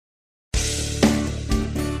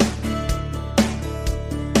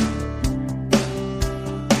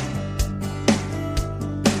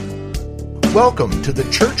Welcome to the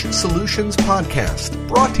Church Solutions Podcast,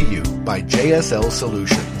 brought to you by JSL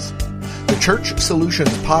Solutions. The Church Solutions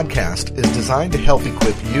Podcast is designed to help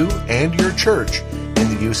equip you and your church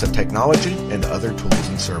in the use of technology and other tools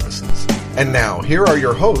and services. And now, here are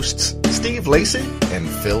your hosts, Steve Lacy and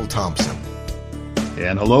Phil Thompson.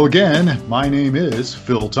 And hello again. My name is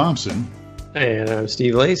Phil Thompson. And I'm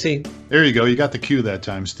Steve Lacy. There you go. You got the cue that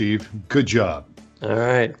time, Steve. Good job. All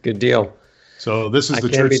right. Good deal. So this is the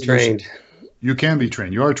Church. I can be trained. You can be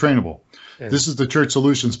trained. You are trainable. Yeah. This is the Church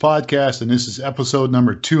Solutions Podcast, and this is episode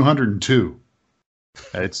number 202.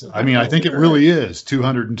 I think it really is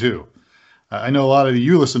 202. I know a lot of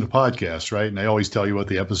you listen to podcasts, right? And they always tell you what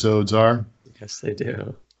the episodes are. Yes, they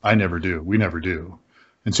do. I never do. We never do.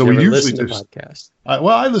 And so we usually listen to podcasts.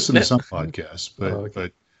 I listen to some podcasts,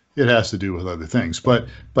 but it has to do with other things. But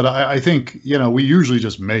I think, we usually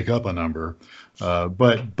just make up a number.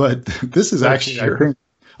 But this is actually, sure.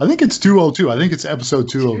 I think it's 202. I think it's episode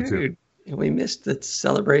 202. Dude, we missed the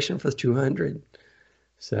celebration for 200.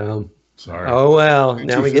 So, sorry. Oh, well,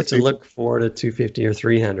 now we get to look forward to 250 or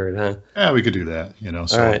 300, huh? Yeah, we could do that,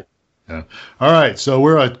 So, all right. Yeah. All right. So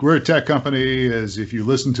we're a tech company. As if you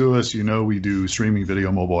listen to us, we do streaming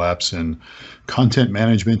video, mobile apps, and content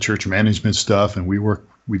management, church management stuff. And we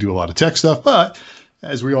do a lot of tech stuff. But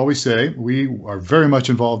as we always say, we are very much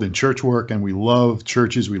involved in church work, and we love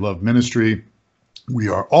churches. We love ministry. We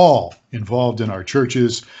are all involved in our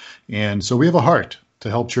churches. And so we have a heart to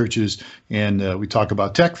help churches. And we talk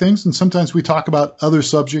about tech things. And sometimes we talk about other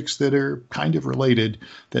subjects that are kind of related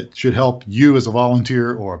that should help you as a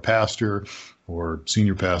volunteer or a pastor or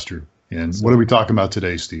senior pastor. And what are we talking about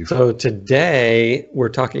today, Steve? So today we're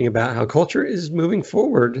talking about how culture is moving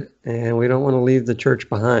forward, and we don't want to leave the church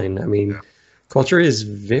behind. Culture is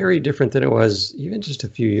very different than it was even just a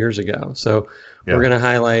few years ago. So we're going to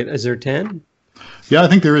highlight, is there 10? Yeah, I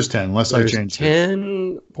think there is 10, unless I change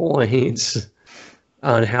 10 points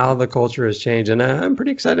on how the culture has changed. And I'm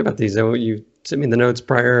pretty excited about these. You sent me the notes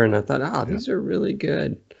prior, and I thought, these are really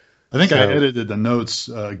good. I think I edited the notes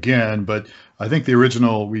again, but I think the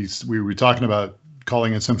original, we were talking about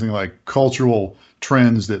calling it something like cultural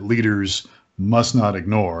trends that leaders must not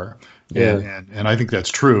ignore. Yeah. And I think that's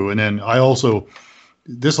true. And then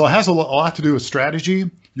this has a lot to do with strategy,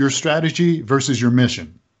 your strategy versus your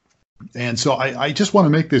mission. And so I just want to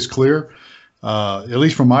make this clear, at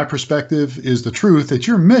least from my perspective, is the truth that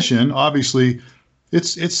your mission, obviously,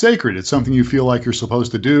 it's sacred. It's something you feel like you're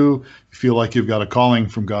supposed to do. You feel like you've got a calling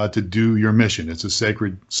from God to do your mission. It's a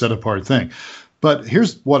sacred, set apart thing. But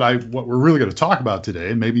here's what we're really going to talk about today,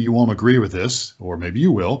 and maybe you won't agree with this, or maybe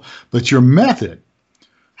you will, but your method,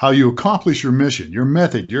 how you accomplish your mission, your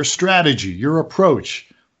method, your strategy, your approach,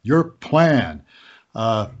 your plan.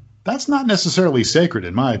 That's not necessarily sacred,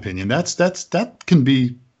 in my opinion. That can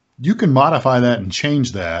be, you can modify that and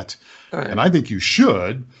change that. Right. And I think you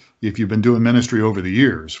should, if you've been doing ministry over the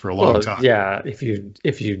years for a long time. Yeah, if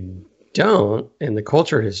you don't, and the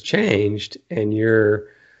culture has changed, and you're,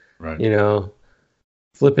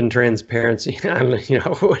 flipping transparency,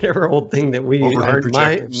 whatever old thing that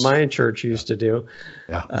my church used to do.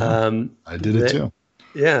 Yeah, I did it too.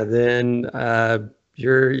 Yeah, then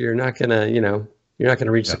you're not gonna, you're not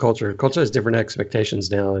gonna reach the culture. Culture has different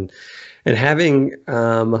expectations now, and having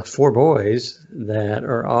 4 boys that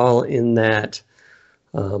are all in that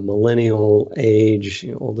millennial age.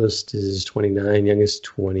 Oldest is 29, youngest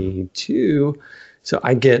 22. So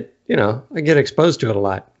I get exposed to it a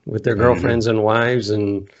lot with their girlfriends and wives,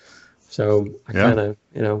 and so I kind of,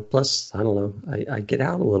 plus I don't know, I get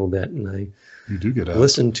out a little bit, and you do get out.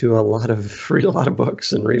 Read a lot of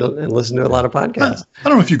books, and listen to a lot of podcasts. I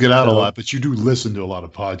don't know if you get out a lot, but you do listen to a lot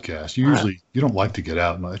of podcasts. You don't like to get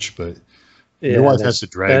out much, but your wife has to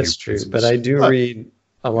drag you. That's true, but I do read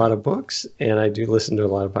a lot of books, and I do listen to a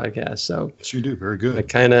lot of podcasts. So yes, you do. Very good. I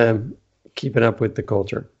kind of keeping up with the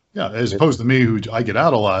culture. Yeah, as opposed to me, who I get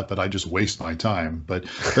out a lot, but I just waste my time. But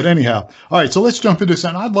anyhow, all right. So let's jump into this,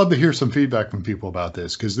 and I'd love to hear some feedback from people about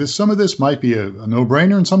this, because some of this might be a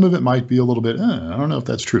no-brainer, and some of it might be a little bit. I don't know if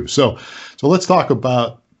that's true. So let's talk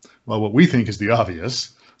about what we think is the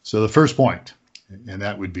obvious. So the first point, and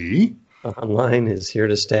that would be online is here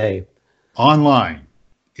to stay. Online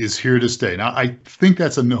is here to stay. Now, I think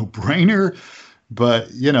that's a no-brainer. But,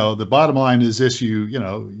 the bottom line is this, you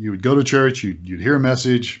would go to church, you'd hear a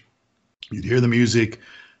message, you'd hear the music,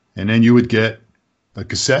 and then you would get a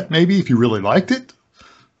cassette maybe if you really liked it,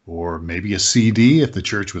 or maybe a CD if the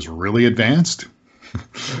church was really advanced.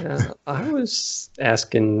 Yeah, I was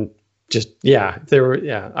asking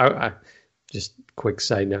I just quick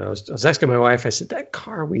side note. I was asking my wife, I said, that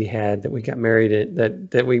car we had that we got married in,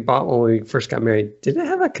 that we bought when we first got married, did it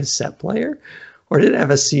have a cassette player or did it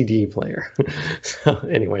have a CD player? So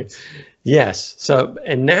anyway, yes. So,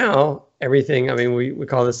 and now everything, I mean, we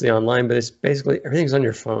call this the online, but it's basically everything's on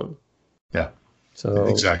your phone. Yeah. So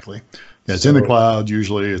exactly. Yeah, it's in the cloud.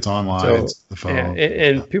 Usually it's online. It's the phone.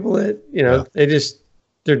 And people that,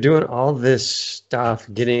 they're doing all this stuff,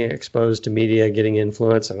 getting exposed to media, getting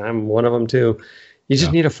influence, and I'm one of them too. You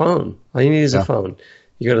just need a phone. All you need is a phone.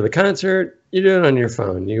 You go to the concert, you do it on your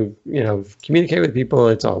phone. You communicate with people,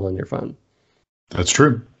 it's all on your phone. That's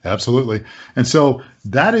true. Absolutely. And so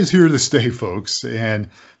that is here to stay, folks. And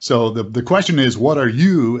so the question is, what are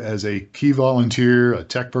you as a key volunteer, a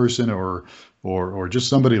tech person, or just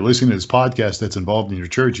somebody listening to this podcast that's involved in your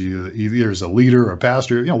church, either as a leader or a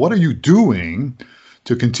pastor, what are you doing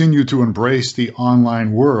to continue to embrace the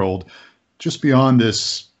online world just beyond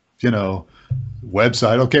this,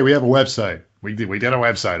 website? Okay, we have a website. We did a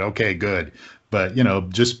website. Okay, good. But,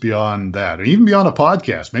 just beyond that, or even beyond a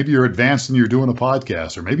podcast, maybe you're advanced and you're doing a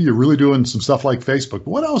podcast, or maybe you're really doing some stuff like Facebook.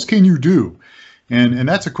 What else can you do? And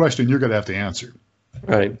that's a question you're going to have to answer.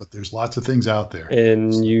 Right. But there's lots of things out there.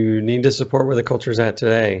 And you need to support where the culture's at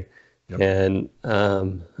today. Yep. And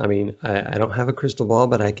I don't have a crystal ball,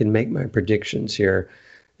 but I can make my predictions here.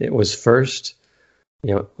 It was first,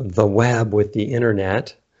 the web with the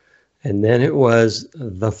internet, and then it was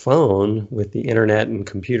the phone with the internet and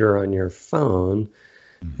computer on your phone.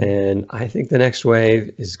 Mm-hmm. And I think the next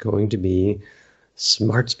wave is going to be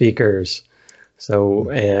smart speakers. So,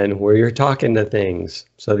 and where you're talking to things.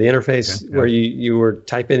 So the interface where you were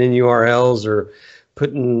typing in URLs or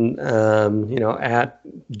putting, at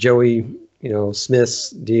Joey, Smith's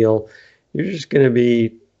deal, you're going to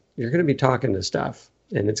be talking to stuff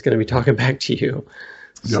and it's going to be talking back to you.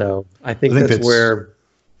 Yep. So I think that's where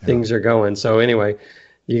things are going. So anyway,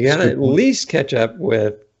 you got to at least catch up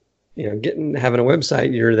with, having a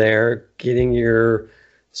website, you're there, getting your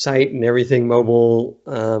site and everything mobile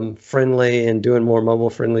friendly, and doing more mobile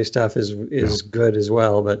friendly stuff is good as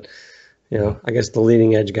well. But I guess the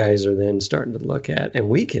leading edge guys are then starting to look at, and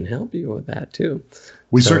we can help you with that too.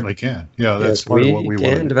 We certainly can. Yeah, that's part of what we want. We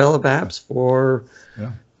can develop apps for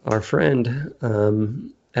our friend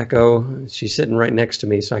Echo. She's sitting right next to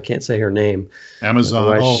me, so I can't say her name.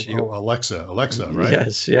 Amazon. Alexa, right?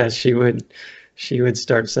 Yes, she would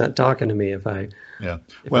start talking to me if I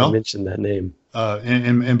mentioned that name.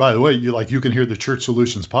 And by the way, you can hear the Church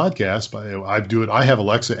Solutions podcast. I have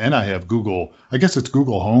Alexa and I have Google. I guess it's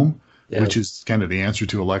Google Home, which is kind of the answer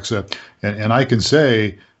to Alexa. And I can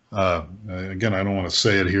say, again, I don't want to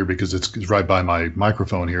say it here because it's right by my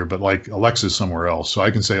microphone here, but like Alexa's somewhere else. So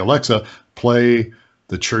I can say, Alexa, play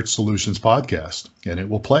the Church Solutions podcast, and it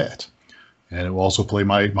will play it. And it will also play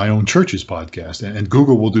my own church's podcast. And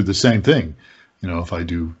Google will do the same thing, if I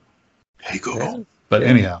do, hey, Google. But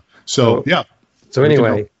anyhow, so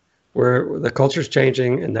anyway, where the culture's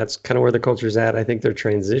changing, and that's kind of where the culture's at. I think they're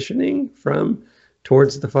transitioning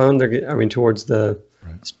towards the phone. Towards the,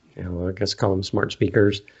 I guess call them smart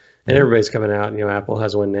speakers, and everybody's coming out. Apple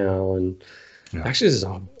has one now, and actually there's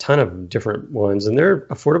a ton of different ones, and they're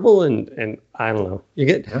affordable. And I don't know, you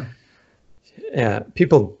get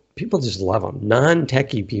people just love them.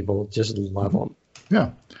 Non-techie people just love them.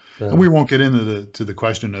 Yeah. And we won't get into the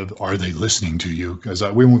question of are they listening to you, because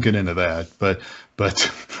we won't get into that. But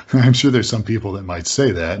I'm sure there's some people that might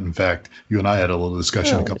say that. In fact, you and I had a little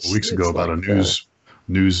discussion a couple of weeks ago about a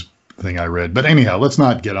news thing I read. But anyhow, let's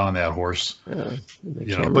not get on that horse. The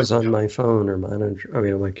camera's on my phone or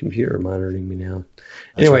my computer monitoring me now.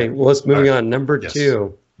 Anyway, let's moving on. Number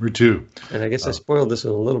two. Number two. And I guess I spoiled this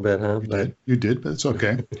one a little bit, huh? You did, but it's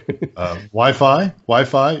okay.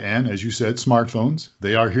 Wi-Fi, and as you said, smartphones,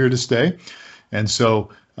 they are here to stay. And so,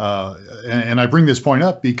 and I bring this point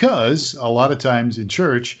up because a lot of times in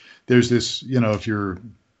church, there's this,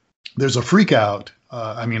 there's a freak out.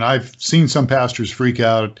 I've seen some pastors freak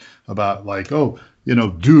out about don't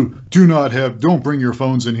bring your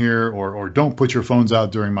phones in here, or don't put your phones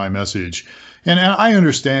out during my message. And I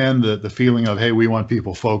understand the feeling of, hey, we want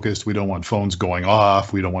people focused. We don't want phones going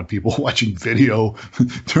off. We don't want people watching video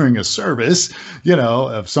during a service,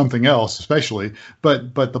 of something else, especially.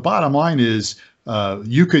 But the bottom line is,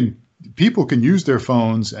 people can use their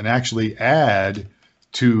phones and actually add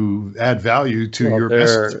value to your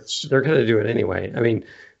messages. They're going to do it anyway.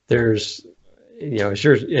 There's, as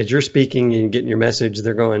you're speaking and getting your message,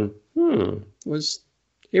 they're going, was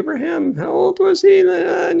Abraham, how old was he?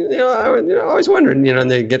 I was wondering, and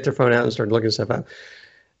they get their phone out and start looking stuff up.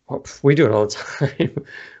 Well, we do it all the time.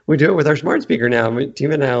 We do it with our smart speaker now.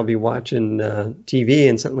 Tina and I will be watching TV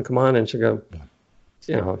and something will come on and she'll go,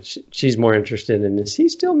 she's more interested in, is he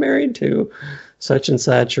still married to such and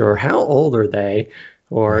such, or how old are they?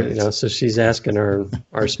 Or, Right. so she's asking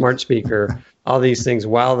our smart speaker all these things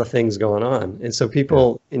while the thing's going on. And so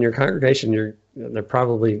people in your congregation, they're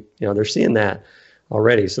probably, they're seeing that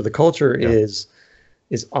already. So the culture is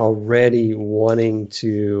already wanting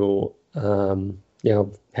to, have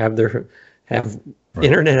Right.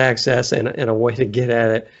 internet access and a way to get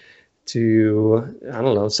at it to, I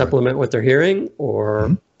don't know, supplement what they're hearing,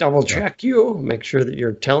 or double check you, make sure that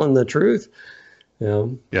you're telling the truth.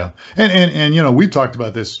 Yeah. And we've talked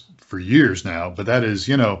about this for years now, but that is,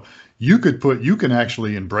 you can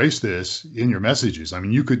actually embrace this in your messages. I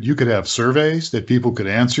mean, you could have surveys that people could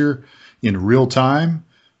answer in real time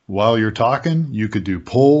while you're talking. You could do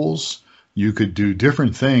polls. You could do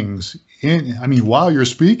different things while you're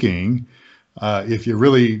speaking. If you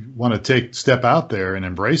really want to step out there and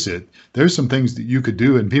embrace it, there's some things that you could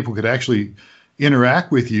do, and people could actually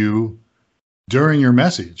interact with you during your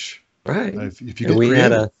message. Right. If you And get we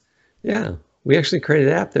creative. we actually created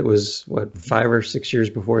an app that was 5 or 6 years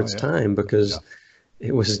before its time, because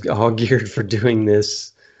it was all geared for doing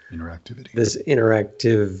this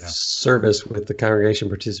interactive service with the congregation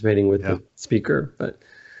participating with the speaker. But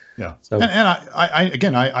so, and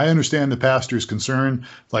I understand the pastor's concern,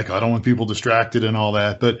 like, I don't want people distracted and all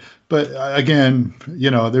that, but again,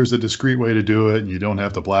 there's a discreet way to do it, and you don't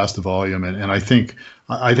have to blast the volume. And I think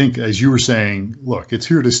as you were saying, look, it's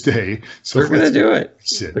here to stay. So they're going to do it.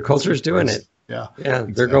 The culture's doing it. Yeah.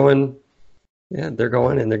 Exactly. They're going and they're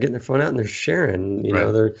getting their phone out and they're sharing. To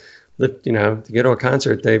go to a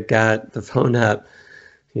concert, they've got the phone up.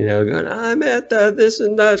 Going, I'm at the this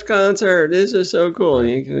and that concert. This is so cool.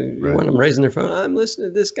 You want them raising their phone. I'm listening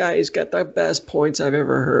to this guy. He's got the best points I've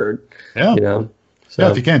ever heard. Yeah. So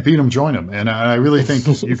if you can't beat them, join them. And I really think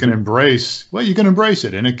you can embrace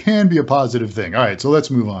it, and it can be a positive thing. All right, so let's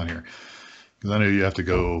move on here, because I know you have to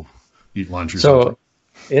go eat lunch or something. So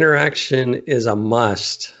interaction is a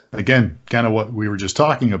must. Again, kind of what we were just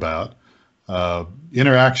talking about.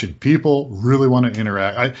 Interaction. People really want to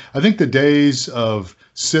interact. I think the days of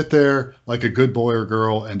sit there like a good boy or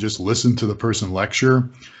girl and just listen to the person lecture,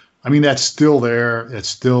 that's still there. It's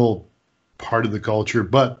still part of the culture,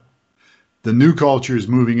 but the new culture is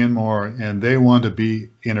moving in more, and they want to be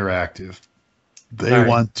interactive. They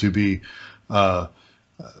want to be, I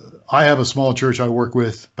have a small church I work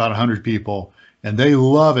with, about 100 people, and they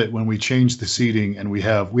love it when we change the seating, and we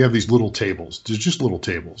have these little tables. They're just little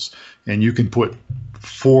tables, and you can put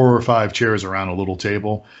 4 or 5 chairs around a little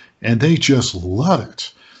table, and they just love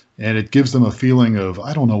it. And it gives them a feeling of,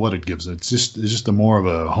 I don't know what it gives. It's just a more of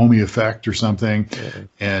a homey effect or something,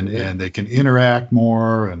 and they can interact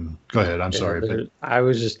more. And go ahead. I'm sorry. I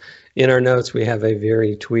was just, in our notes, we have a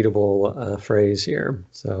very tweetable phrase here,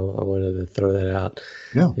 so I wanted to throw that out.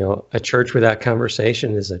 Yeah. A church without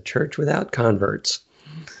conversation is a church without converts.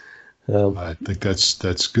 I think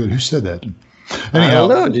that's good. Who said that? Anyhow, I don't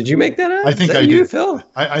know. Did you make that up? I think I did. Phil?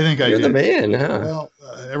 I think I did. You're the man. Huh? Well,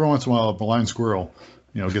 every once in a while, a blind squirrel,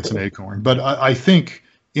 gets an acorn. But I think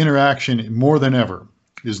interaction more than ever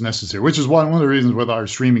is necessary, which is one of the reasons with our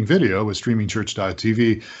streaming video with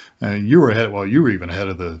streamingchurch.tv. You were ahead. Well, you were even ahead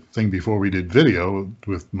of the thing before we did video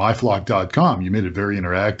with myflock.com. You made it very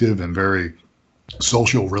interactive and very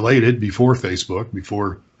social related before Facebook,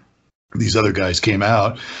 before these other guys came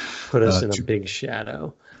out. Put us in a big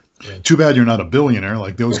shadow. Too bad you're not a billionaire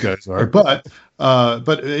like those guys are. But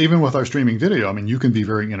even with our streaming video, you can be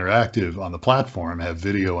very interactive on the platform, have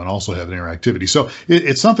video, and also have interactivity. So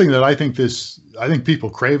it's something that I think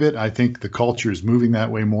people crave it. I think the culture is moving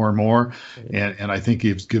that way more and more, and I think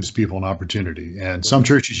it gives people an opportunity. And some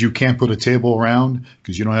churches you can't put a table around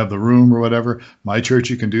because you don't have the room or whatever. My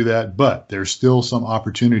church, you can do that, but there's still some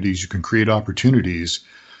opportunities. You can create opportunities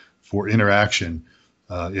for interaction.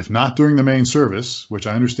 If not during the main service, which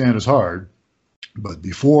I understand is hard, but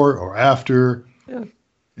before or after. Yeah.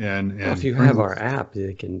 And if you have our app,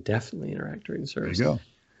 they can definitely interact during the service. There you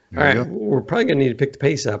go. All right. We're probably going to need to pick the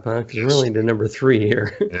pace up, huh? Because we're only into number 3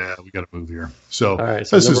 here. Yeah, we got to move here. So, all right,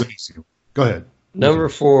 so this is an easy one. Go ahead. Number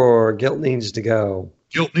 4, guilt needs to go.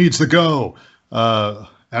 Guilt needs to go. And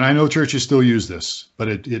I know churches still use this, but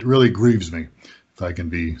it really grieves me. If I can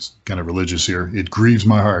be kind of religious here, it grieves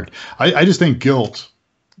my heart. I just think guilt,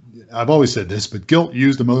 I've always said this, but guilt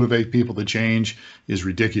used to motivate people to change is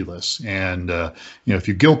ridiculous. And, if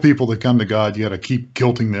you guilt people to come to God, you got to keep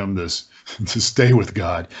guilting them to stay with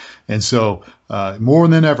God. And so more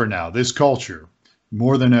than ever now, this culture,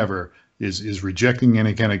 more than ever, is rejecting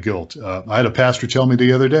any kind of guilt. I had a pastor tell me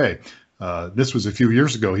the other day, this was a few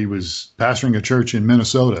years ago, he was pastoring a church in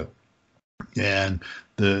Minnesota. And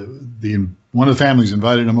the one of the families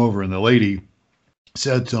invited him over, and the lady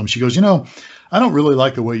said to him, she goes, I don't really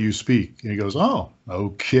like the way you speak. And he goes, oh,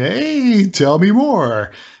 okay, tell me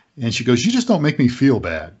more. And she goes, you just don't make me feel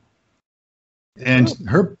bad. And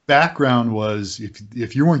her background was,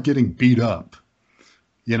 if you weren't getting beat up,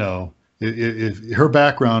 if her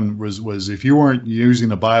background was if you weren't using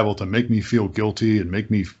the Bible to make me feel guilty and make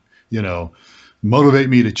me, motivate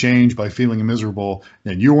me to change by feeling miserable,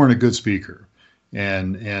 then you weren't a good speaker.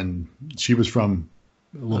 And she was from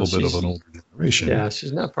a little bit of an older generation. Yeah,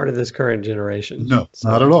 she's not part of this current generation. No,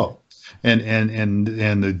 not at all. And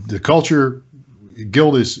the culture,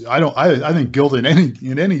 guilt is, I think guilt in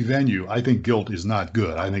any venue, I think guilt is not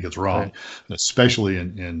good. I think it's wrong, right. Especially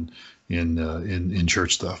in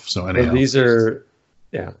church stuff. So anyhow, but these are,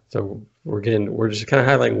 so we're just kind of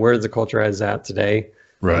highlighting where the culture is at today.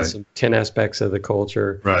 Right. Some 10 aspects of the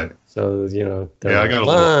culture. Right. So, they're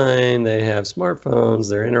online, they have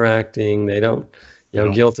smartphones, they're interacting, they don't,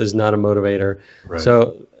 guilt is not a motivator. Right.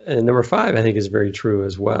 So, and number 5, I think is very true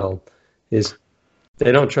as well, is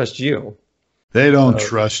they don't trust you. They don't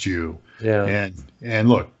trust you. Yeah. And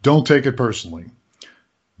look, don't take it personally,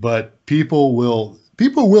 but people will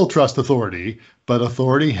trust authority, but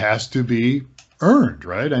authority has to be earned,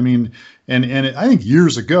 right? I mean, and I think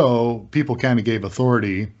years ago, people kind of gave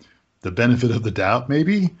authority the benefit of the doubt,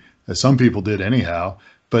 maybe, as some people did anyhow,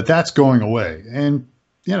 but that's going away. And,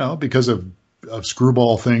 because of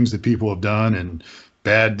screwball things that people have done and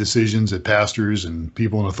bad decisions that pastors and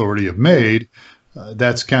people in authority have made,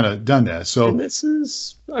 that's kind of done that. So and this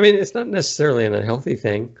is, it's not necessarily an unhealthy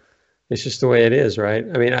thing. It's just the way it is, right?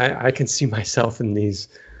 I can see myself in these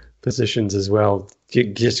positions as well.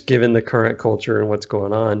 Just given the current culture and what's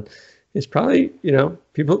going on, it's probably,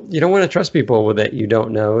 people, you don't want to trust people that you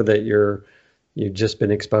don't know, that you've just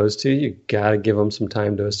been exposed to. You got to give them some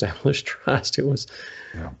time to establish trust. It was,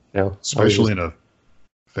 especially in a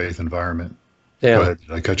faith environment. Yeah. Go ahead.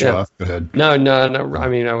 Did I cut you off? Go ahead. No.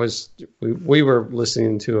 We were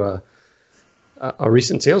listening to a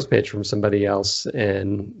recent sales pitch from somebody else,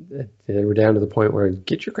 and they were down to the point where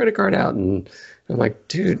get your credit card out. And I'm like,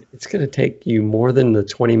 dude, it's going to take you more than the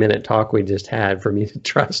 20-minute talk we just had for me to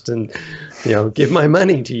trust and, give my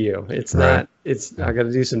money to you. It's not, I got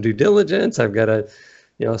to do some due diligence. I've got to,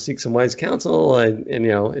 seek some wise counsel. And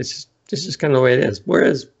it's just kind of the way it is.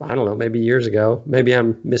 Whereas, I don't know, maybe years ago, maybe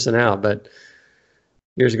I'm missing out, but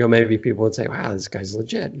years ago, maybe people would say, wow, this guy's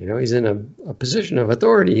legit. He's in a position of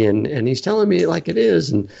authority and he's telling me like it is.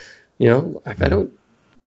 And, if I don't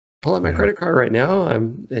pull out my credit card right now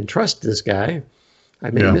and trust this guy, I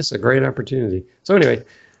may miss a great opportunity. So anyway,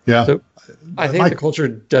 so I think the culture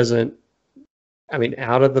doesn't,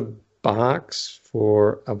 out of the box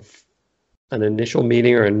for an initial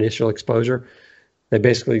meeting or initial exposure, they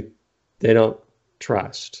don't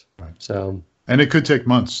trust. Right. So, and it could take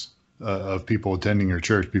months of people attending your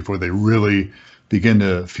church before they really begin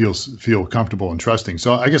to feel comfortable and trusting.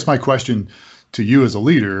 So I guess my question to you as a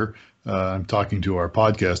leader, I'm talking to our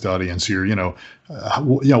podcast audience here,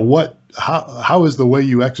 how is the way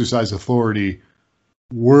you exercise authority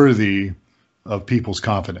worthy of people's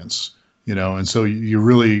confidence? And so you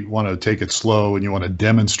really want to take it slow and you want to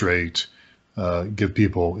demonstrate, give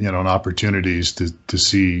people, an opportunities to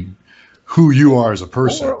see who you are as a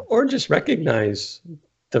person. Or just recognize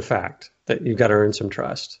the fact that you've got to earn some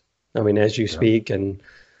trust. As you speak, and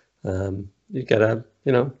you got to,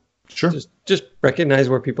 sure, just recognize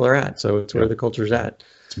where people are at. So it's where the culture's at.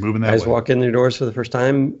 It's moving that way. Guys walk in their doors for the first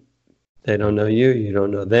time. They don't know you. You don't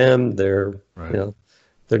know them. They're,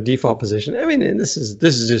 their default position. And this is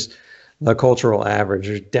just the cultural average.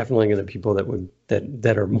 There's definitely going to be people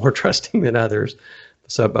that are more trusting than others.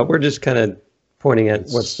 So, but we're just kind of pointing at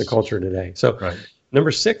what's the culture today. So. Right.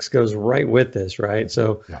 Number 6 goes right with this, right?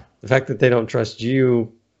 So the fact that they don't trust you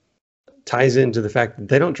ties into the fact that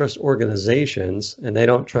they don't trust organizations and they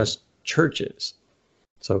don't trust churches.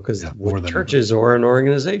 So because churches are an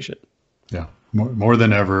organization. Yeah, more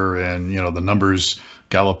than ever. And, the numbers,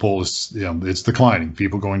 Gallup poll is, it's declining.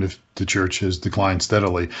 People going to church has declined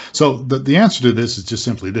steadily. So the answer to this is just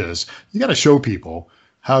simply this. You got to show people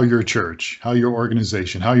how your church, how your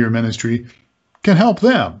organization, how your ministry can help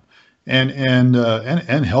them.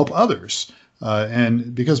 And help others,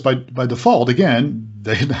 and because by default, again,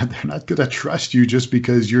 they're not going to trust you just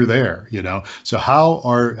because you're there, So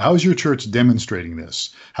how is your church demonstrating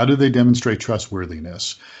this? How do they demonstrate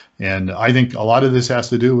trustworthiness? And I think a lot of this has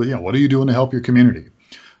to do with what are you doing to help your community?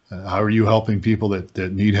 How are you helping people that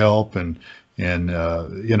need help and in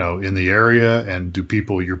the area? And do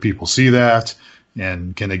your people see that?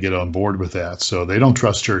 and can they get on board with that? So they don't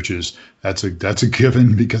trust churches. That's a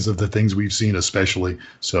given because of the things we've seen, especially.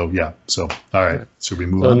 So yeah. So all right. So we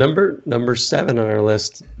move on. Number 7 on our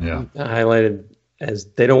list. Yeah. Highlighted as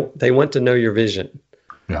they want to know your vision.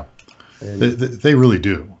 Yeah. And they really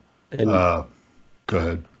do. And go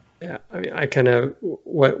ahead. Yeah. I mean, I kind of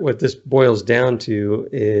what this boils down to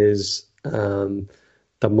is the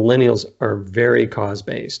millennials are very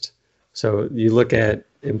cause-based. So you look at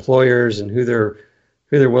employers and who they're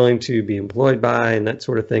willing to be employed by and that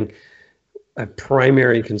sort of thing. A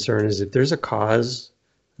primary concern is if there's a cause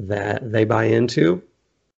that they buy into,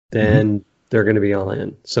 then they're going to be all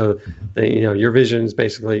in. So your vision is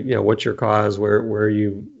basically, what's your cause, where are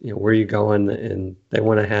you going, and they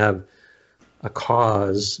want to have a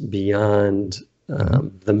cause beyond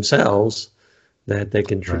themselves that they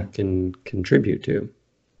can contribute to.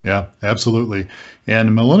 Yeah, absolutely. And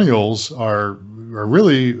millennials are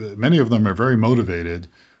really, many of them are very motivated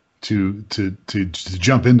to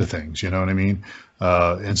jump into things. You know what I mean?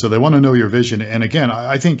 And so they want to know your vision. And again,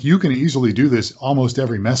 I think you can easily do this almost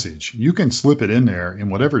every message. You can slip it in there in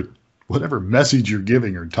whatever message you're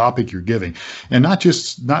giving or topic you're giving. And not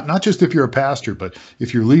just if you're a pastor, but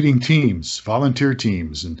if you're leading teams, volunteer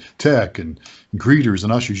teams and tech and greeters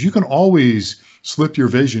and ushers, you can always slip your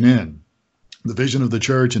vision in. The vision of the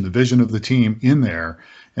church and the vision of the team in there,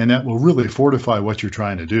 and that will really fortify what you're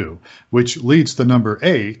trying to do, which leads to number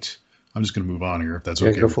 8. I'm just going to move on here if that's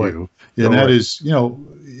okay with you. And that is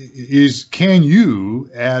can you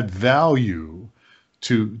add value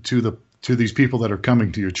to these people that are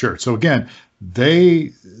coming to your church? So again,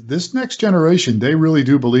 this next generation, they really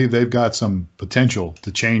do believe they've got some potential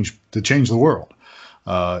to change the world.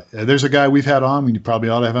 There's a guy we've had on. We probably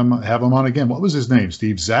ought to have him on again. What was his name?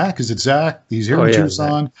 Steve? Zach? Is it Zach? He's here in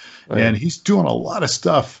Tucson, and he's doing a lot of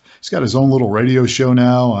stuff. He's got his own little radio show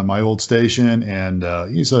now on my old station, and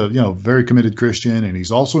he's a very committed Christian, and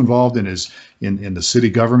he's also involved in the city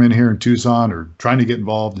government here in Tucson, or trying to get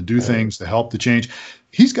involved and do things to help the change.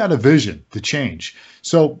 He's got a vision to change.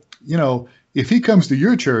 So if he comes to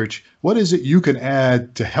your church, what is it you can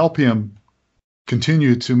add to help him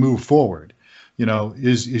continue to move forward?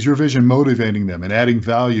 Is your vision motivating them and adding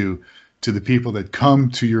value to the people that come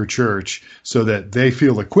to your church so that they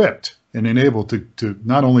feel equipped and enabled to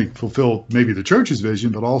not only fulfill maybe the church's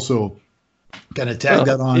vision, but also kind of tag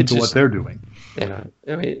that on to what they're doing? Yeah.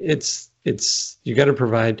 I mean, it's you got to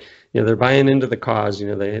provide, they're buying into the cause,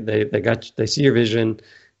 they see your vision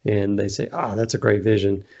and they say, that's a great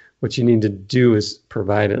vision. What you need to do is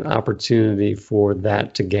provide an opportunity for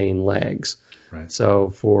that to gain legs. Right. So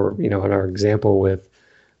for, in our example with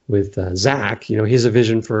Zach, he has a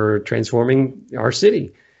vision for transforming our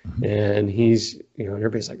city. And he's, and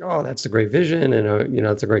everybody's like, oh, that's a great vision. And,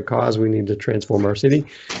 it's a great cause. We need to transform our city.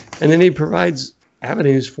 And then he provides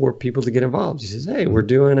avenues for people to get involved. He says, hey, we're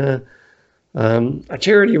doing a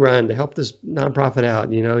charity run to help this nonprofit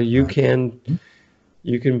out. You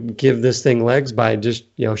can give this thing legs by just,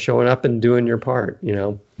 showing up and doing your part,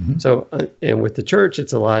 So, and with the church,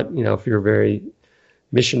 it's a lot, if you're very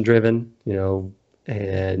mission driven,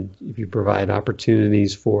 and if you provide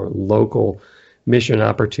opportunities for local mission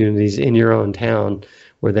opportunities in your own town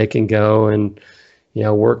where they can go and,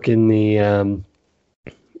 work in the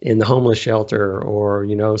homeless shelter or,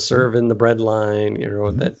 serve in the bread line,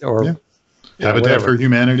 Habitat for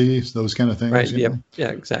Humanity, those kind of things. Right. Yeah. Yeah,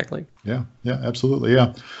 exactly. Yeah. Yeah, absolutely.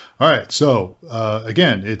 Yeah. All right. So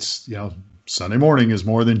again, it's, Sunday morning is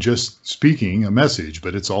more than just speaking a message,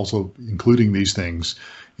 but it's also including these things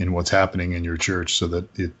in what's happening in your church so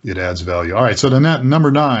that it adds value. All right. So then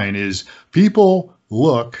number 9 is people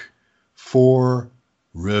look for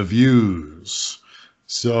reviews.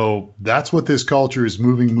 So that's what this culture is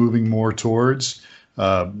moving more towards.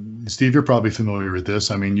 Steve, you're probably familiar with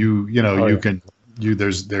this. I mean, there's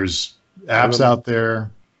apps out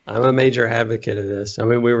there. I'm a major advocate of this. I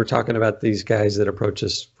mean, we were talking about these guys that approached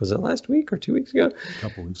us, was it last week or 2 weeks ago? A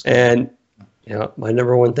couple weeks ago. And, my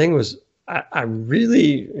number one thing was I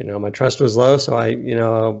really, my trust was low. So I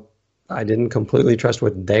didn't completely trust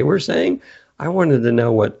what they were saying. I wanted to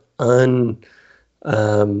know what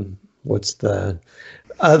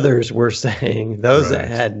others were saying, those that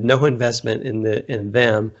had no investment in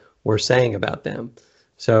them were saying about them.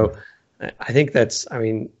 So I think that's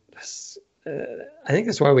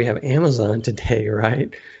why we have Amazon today,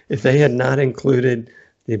 right? If they had not included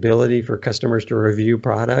the ability for customers to review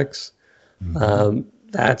products,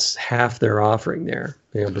 that's half their offering there.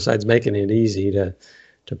 Besides making it easy to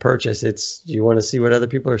purchase, it's you want to see what other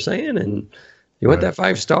people are saying, and you want that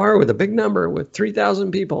 5-star with a big number with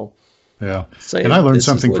 3,000 people. Yeah. And I learned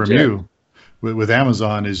something from you. with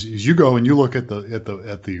Amazon is you go and you look at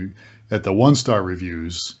the 1-star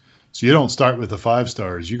reviews. So you don't start with the 5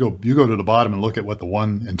 stars. You go to the bottom and look at what the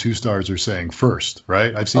 1 and 2 stars are saying first,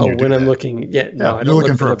 right? I've seen you do when I'm that. looking, no, I you're don't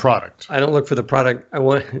looking look for a product. I don't look for the product.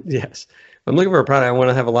 Yes, I'm looking for a product. I want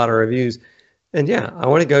to have a lot of reviews, and I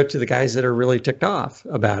want to go to the guys that are really ticked off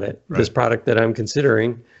about it, this product that I'm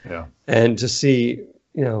considering, and to see,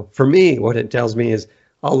 for me, what it tells me is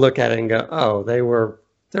I'll look at it and go, oh,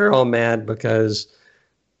 they're all mad because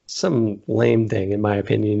some lame thing, in my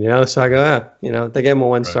opinion, so I go, they gave them a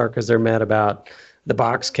 1 star because they're mad about the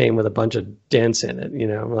box came with a bunch of dents in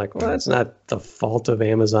it. I'm like, well, that's not the fault of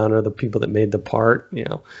Amazon or the people that made the part.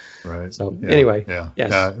 Right. So anyway,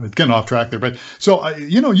 yes. It's getting off track there, but so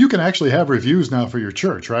you can actually have reviews now for your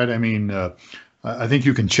church, right? I mean, I think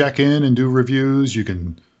you can check in and do reviews. You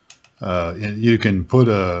can put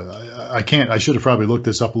I should have probably looked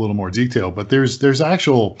this up a little more detail, but there's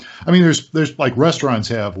actual, there's like restaurants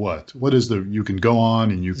have what is you can go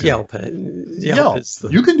on and you can Yelp.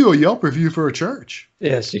 You can do a Yelp review for a church.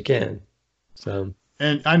 Yes, you can. So.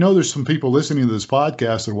 And I know there's some people listening to this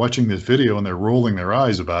podcast and watching this video and they're rolling their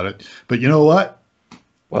eyes about it, but you know what?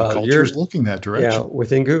 Well, culture's looking that direction. Yeah,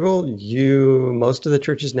 within Google, most of the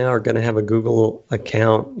churches now are going to have a Google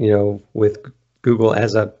account, with Google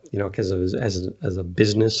as a, because as a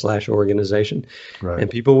business / organization, and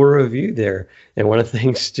people will review there. And one of the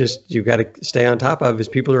things you got to stay on top of is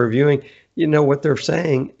people are reviewing, what they're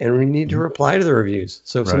saying, and we need to reply to the reviews.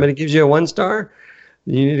 So if somebody gives you a 1 star,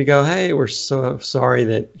 you need to go, hey, we're so sorry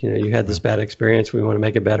that, you had this bad experience. We want to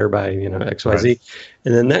make it better by, X, Y, Z.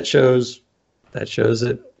 And then that shows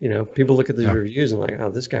that, people look at these reviews and like, oh,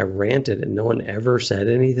 this guy ranted and no one ever said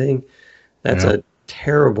anything. That's a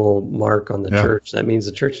terrible mark on the church. That means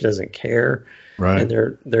the church doesn't care. Right. And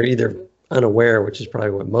they're either unaware, which is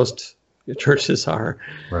probably what most churches are.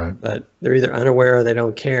 Right. But they're either unaware or they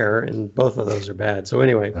don't care, and both of those are bad. So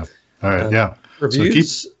anyway. All right.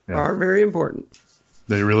 Reviews are very important.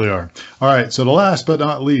 They really are. All right. So the last but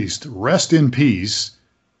not least, rest in peace.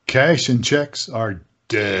 Cash and checks are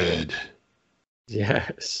dead.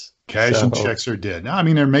 Yes. Cash and checks are dead. Now,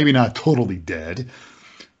 they're maybe not totally dead,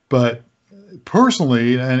 but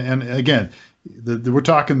personally, and again, we're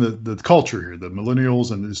talking the culture here, the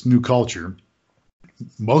millennials and this new culture.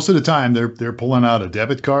 Most of the time, they're pulling out a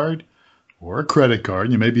debit card or a credit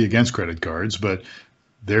card. You may be against credit cards, but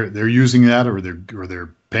they're using that, or they're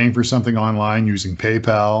paying for something online using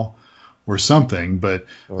PayPal or something. But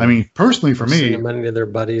personally, for me, sending money to their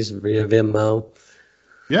buddies via Venmo.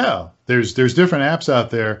 Yeah, there's different apps out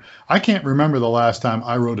there. I can't remember the last time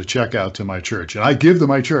I wrote a check out to my church, and I give to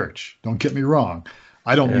my church. Don't get me wrong.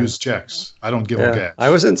 I don't use checks. I don't give them cash. I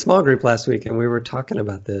was in small group last week, and we were talking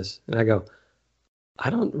about this, and I go, I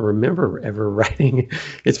don't remember ever writing.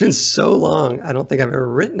 It's been so long. I don't think I've ever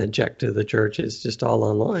written a check to the church. It's just all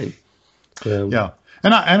online. Yeah,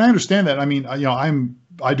 and I understand that.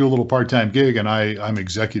 I do a little part-time gig, and I'm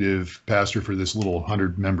executive pastor for this little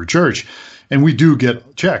 100-member church, and we do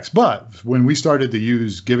get checks. But when we started to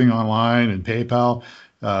use giving online and PayPal,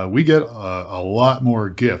 we get a lot more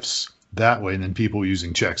gifts that way than people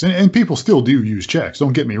using checks. And people still do use checks,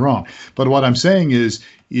 don't get me wrong. But what I'm saying is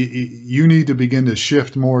you need to begin to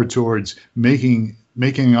shift more towards making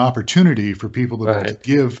an opportunity for people to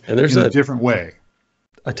give in a different way.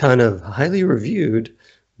 A ton of highly reviewed,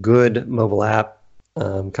 good mobile app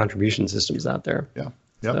contribution systems out there. Yeah.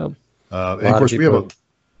 So, and of course, we have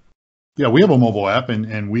a mobile app,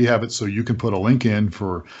 and we have it so you can put a link in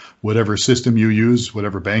for whatever system you use,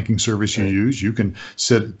 whatever banking service you use. You can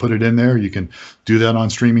put it in there. You can do that on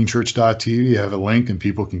streamingchurch.tv. You have a link, and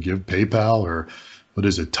people can give PayPal or what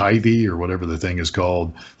is it, Tithey or whatever the thing is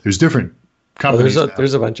called. There's different companies.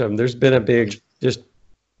 There's a bunch of them. There's been a big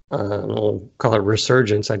I'll call it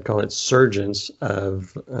resurgence. I'd call it surgence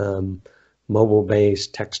of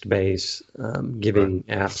mobile-based, text-based giving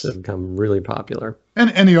apps that have become really popular.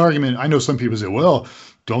 And the argument, I know some people say, well,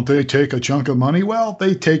 don't they take a chunk of money? Well,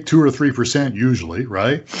 they take 2 or 3% usually,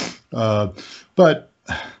 right? But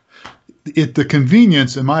the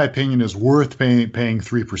convenience, in my opinion, is worth paying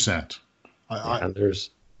 3%. I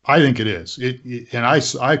think it is. And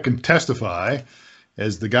I can testify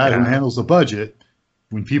as the guy who handles the budget.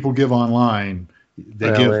 When people give online,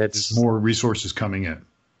 there's more resources coming in.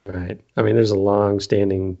 Right. There's a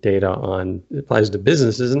long-standing data it applies to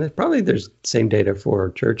businesses, and there's the same data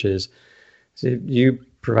for churches. So if you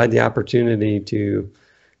provide the opportunity to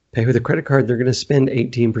pay with a credit card, they're going to spend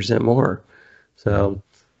 18% more. So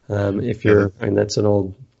if you're, and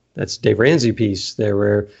that's Dave Ramsey piece there,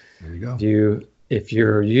 where there you go. If if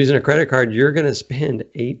you're using a credit card, you're going to spend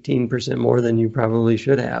 18% more than you probably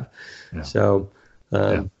should have. Yeah. So,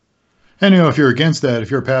 And, if you're against that,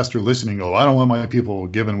 if you're a pastor listening, I don't want my people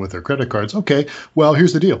giving with their credit cards. Okay, well,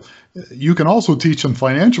 here's the deal. You can also teach them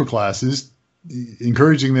financial classes,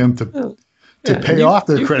 encouraging them to pay off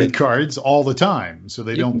their credit cards all the time, so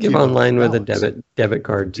they don't give online with a debit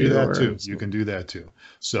card too. Do that too. You can do that too.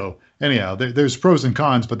 So anyhow, there's pros and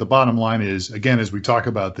cons, but the bottom line is, again, as we talk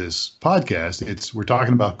about this podcast, we're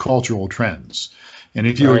talking about cultural trends, and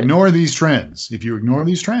if you ignore these trends, you're going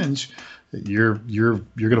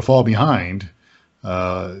to fall behind,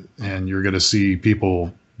 and you're going to see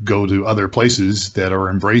people go to other places that are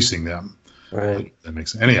embracing them. Right. That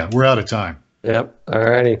makes sense. Anyhow, we're out of time. Yep. All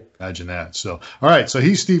righty. Imagine that. So, all right. So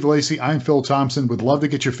he's Steve Lacy. I'm Phil Thompson. Would love to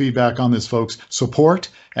get your feedback on this, folks.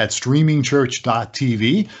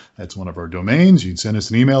 support@streamingchurch.tv. That's one of our domains. You can send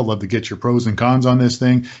us an email. Love to get your pros and cons on this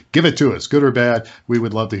thing. Give it to us, good or bad. We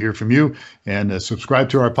would love to hear from you. And subscribe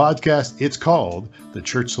to our podcast. It's called the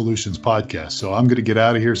Church Solutions Podcast. So I'm going to get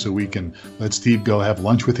out of here so we can let Steve go have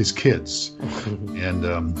lunch with his kids. And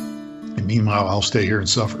meanwhile, I'll stay here and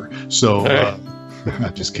suffer. So,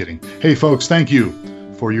 just kidding. Hey, folks, thank you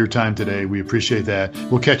for your time today. We appreciate that.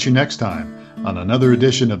 We'll catch you next time on another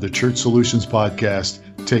edition of the Church Solutions Podcast.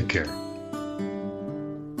 Take care.